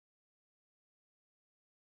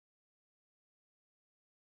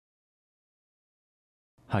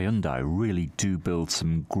Hyundai really do build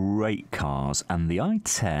some great cars, and the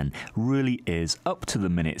i10 really is up to the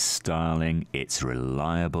minute styling. It's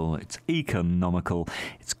reliable, it's economical,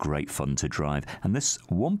 it's great fun to drive, and this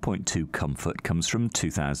 1.2 comfort comes from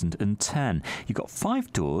 2010. You've got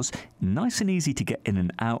 5 doors, nice and easy to get in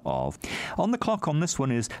and out of. On the clock on this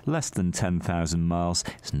one is less than 10,000 miles.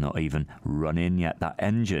 It's not even run in yet, that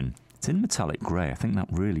engine. It's in metallic grey. I think that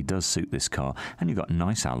really does suit this car, and you've got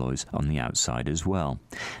nice alloys on the outside as well.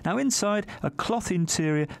 Now inside, a cloth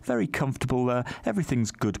interior, very comfortable there. Everything's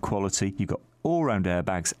good quality. You've got all-round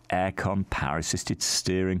airbags, aircon, power-assisted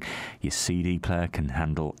steering. Your CD player can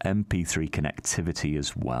handle MP3 connectivity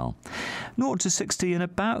as well. 0 to 60 in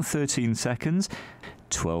about 13 seconds.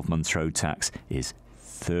 12 months road tax is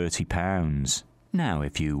 £30. Now,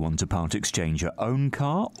 if you want to part exchange your own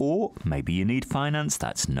car, or maybe you need finance,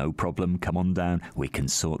 that's no problem. Come on down, we can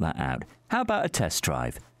sort that out. How about a test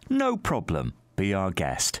drive? No problem. Be our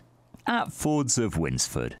guest at Fords of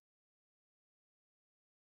Winsford.